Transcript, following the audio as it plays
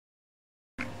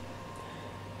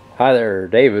Hi there,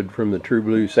 David from the True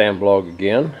Blue Sand Blog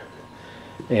again,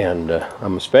 and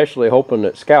I'm especially hoping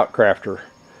that Scout Crafter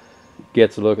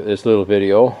gets a look at this little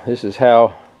video. This is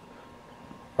how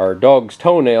our dog's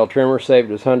toenail trimmer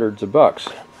saved us hundreds of bucks.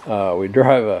 We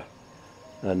drive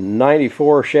a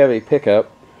 94 Chevy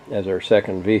pickup as our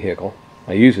second vehicle.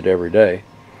 I use it every day,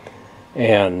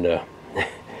 and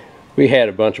we had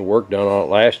a bunch of work done on it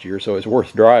last year, so it's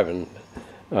worth driving.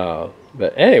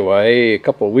 But anyway, a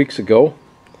couple of weeks ago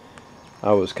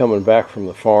I was coming back from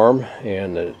the farm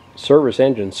and the service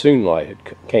engine soon light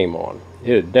came on.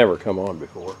 It had never come on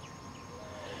before.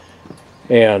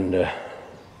 And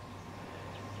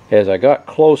as I got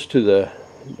close to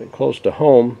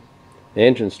home, the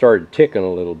engine started ticking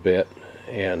a little bit,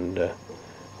 and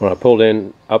when I pulled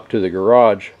in up to the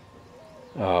garage,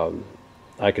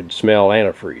 I could smell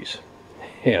antifreeze,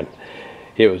 and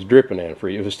it was dripping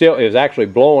antifreeze. It was actually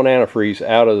blowing antifreeze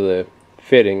out of the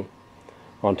fitting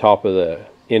on top of the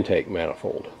intake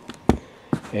manifold.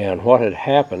 And what had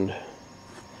happened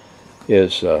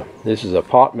is this is a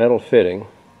pot metal fitting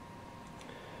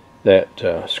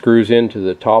that screws into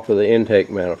the top of the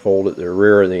intake manifold at the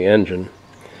rear of the engine,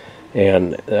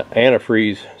 and the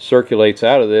antifreeze circulates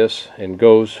out of this and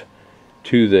goes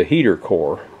to the heater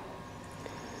core.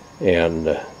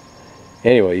 And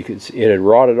anyway, you could see it had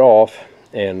rotted off,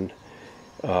 and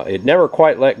it never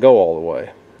quite let go all the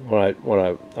way. When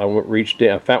I reached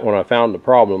in, when I found the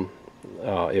problem,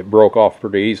 it broke off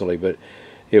pretty easily, but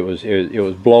it was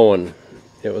blowing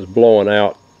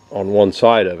out on one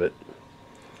side of it.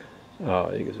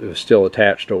 It was still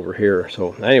attached over here.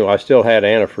 So anyway, I still had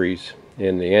antifreeze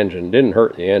in the engine. Didn't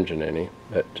hurt the engine any,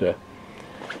 but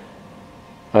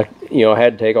I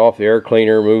had to take off the air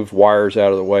cleaner, move wires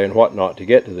out of the way and whatnot to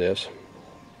get to this.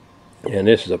 And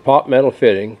this is a pot metal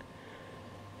fitting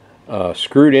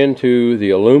screwed into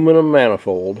the aluminum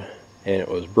manifold, and it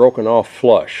was broken off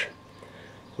flush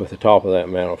with the top of that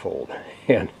manifold.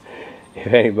 And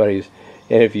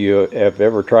if you have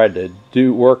ever tried to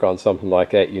do work on something like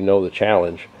that, you know the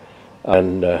challenge.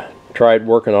 And tried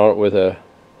working on it with a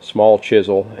small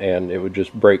chisel, and it would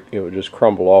just break, it would just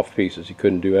crumble off pieces. You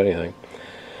couldn't do anything.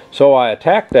 So I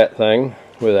attacked that thing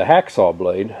with a hacksaw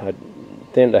blade. I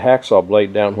thinned a hacksaw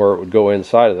blade down where it would go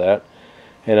inside of that,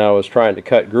 and I was trying to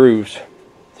cut grooves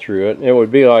through it. It would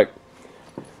be like,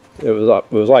 it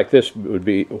was like this would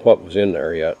be what was in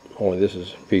there yet, only this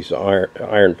is a piece of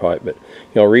iron pipe. But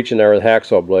reaching there with a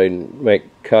hacksaw blade and make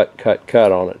cut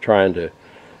on it, trying to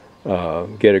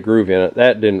get a groove in it,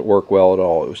 that didn't work well at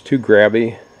all. It was too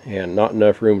grabby and not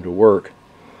enough room to work.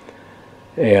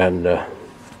 And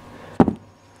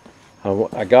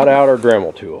I got out our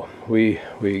Dremel tool. We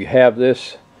have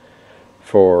this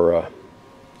for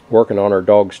working on our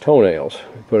dog's toenails.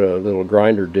 We put a little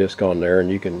grinder disc on there, and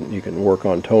you can work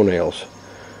on toenails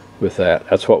with that.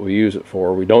 That's what we use it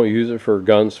for. We don't use it for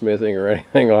gunsmithing or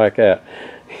anything like that.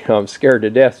 I'm scared to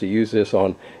death to use this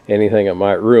on anything it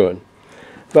might ruin.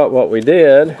 But what we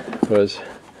did was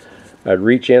I'd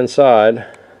reach inside,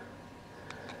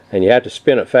 and you have to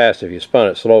spin it fast. If you spun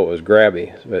it slow, it was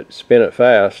grabby, but spin it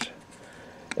fast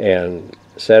and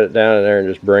set it down in there and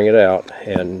just bring it out.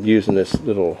 And using this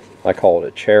little, I call it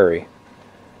a cherry,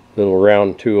 little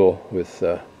round tool with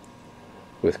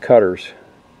cutters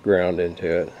ground into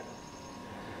it,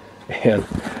 and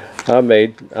I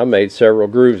made several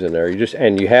grooves in there.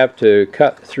 You have to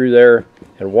cut through there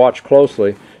and watch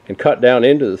closely and cut down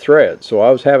into the threads. So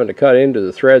I was having to cut into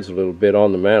the threads a little bit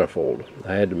on the manifold.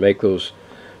 I had to make those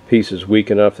pieces weak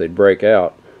enough they'd break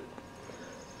out.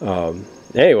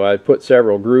 Anyway, I put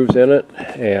several grooves in it,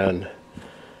 and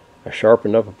I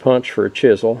sharpened up a punch for a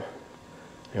chisel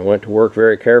and went to work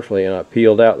very carefully, and I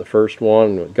peeled out the first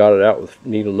one and got it out with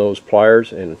needle nose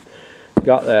pliers and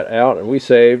got that out, and we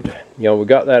saved, we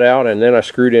got that out, and then I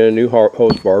screwed in a new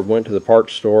hose barb, went to the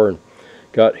parts store and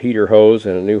got heater hose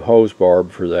and a new hose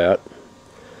barb for that,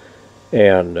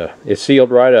 and it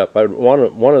sealed right up. One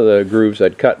of the grooves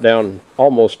I'd cut down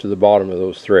almost to the bottom of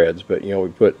those threads, but we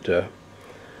put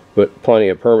plenty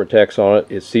of Permatex on it.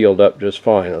 It sealed up just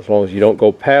fine. As long as you don't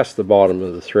go past the bottom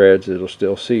of the threads, it'll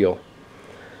still seal.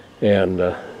 And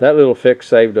that little fix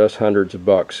saved us hundreds of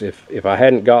bucks. If I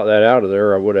hadn't got that out of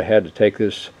there, I would have had to take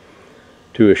this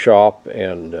to a shop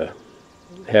and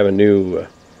have a new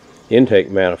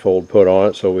intake manifold put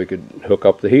on it so we could hook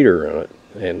up the heater in it.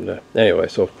 And anyway,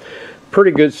 so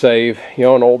pretty good save.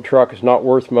 An old truck is not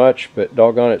worth much, but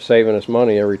doggone it, saving us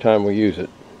money every time we use it.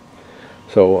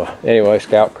 So anyway,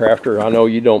 Scout Crafter, I know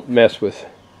you don't mess with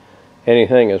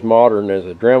anything as modern as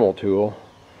a Dremel tool,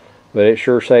 but it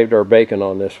sure saved our bacon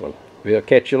on this one. We'll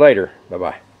catch you later.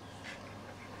 Bye-bye.